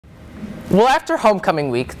Well, after homecoming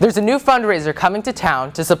week, there's a new fundraiser coming to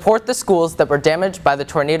town to support the schools that were damaged by the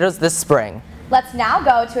tornadoes this spring. Let's now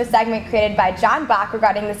go to a segment created by Bach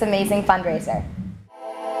regarding this amazing fundraiser.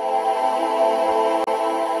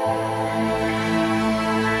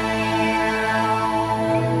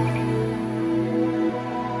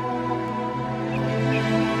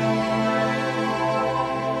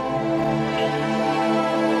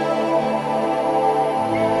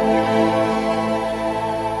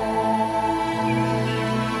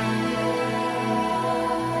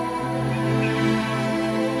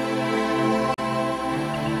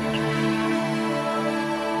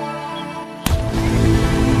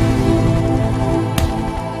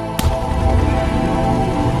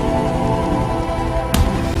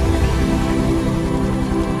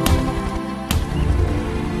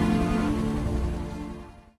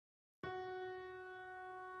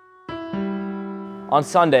 On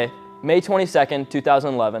Sunday, May 22,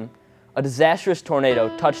 2011, a disastrous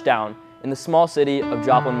tornado touched down in the small city of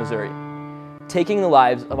Joplin, Missouri, taking the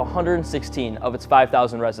lives of 116 of its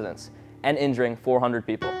 5,000 residents and injuring 400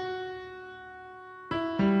 people.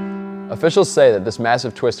 Officials say that this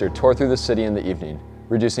massive twister tore through the city in the evening,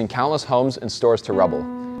 reducing countless homes and stores to rubble.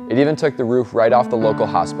 It even took the roof right off the local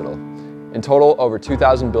hospital. In total, over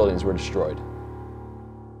 2,000 buildings were destroyed.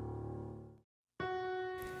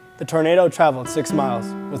 The tornado traveled 6 miles,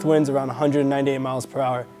 with winds around 198 miles per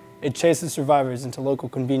hour. It chased the survivors into local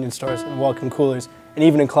convenience stores and walk-in coolers, and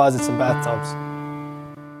even in closets and bathtubs.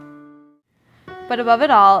 But above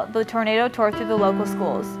it all, the tornado tore through the local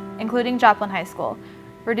schools, including Joplin High School,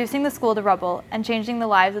 reducing the school to rubble and changing the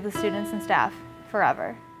lives of the students and staff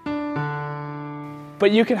forever.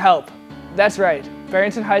 But you can help. That's right.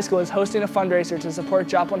 Barrington High School is hosting a fundraiser to support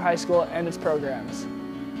Joplin High School and its programs.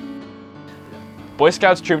 Boy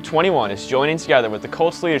Scouts Troop 21 is joining together with the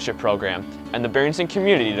Colts Leadership Program and the Barrington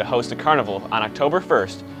community to host a carnival on October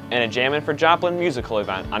 1st and a Jammin' for Joplin musical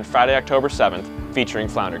event on Friday, October 7th, featuring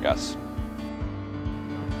Flounder Gus.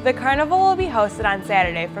 The carnival will be hosted on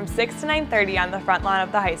Saturday from 6 to 9:30 on the front lawn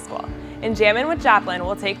of the high school, and Jammin' with Joplin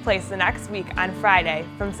will take place the next week on Friday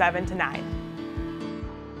from 7 to 9.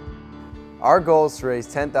 Our goal is to raise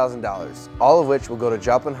 $10,000, all of which will go to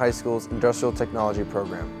Joplin High School's Industrial Technology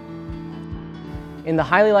program. In the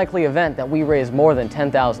highly likely event that we raise more than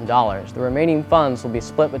 $10,000, the remaining funds will be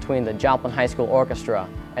split between the Joplin High School Orchestra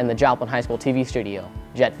and the Joplin High School TV studio,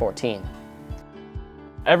 Jet 14.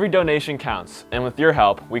 Every donation counts, and with your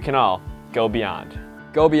help, we can all go beyond.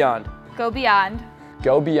 Go beyond. Go beyond.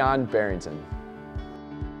 Go beyond Barrington.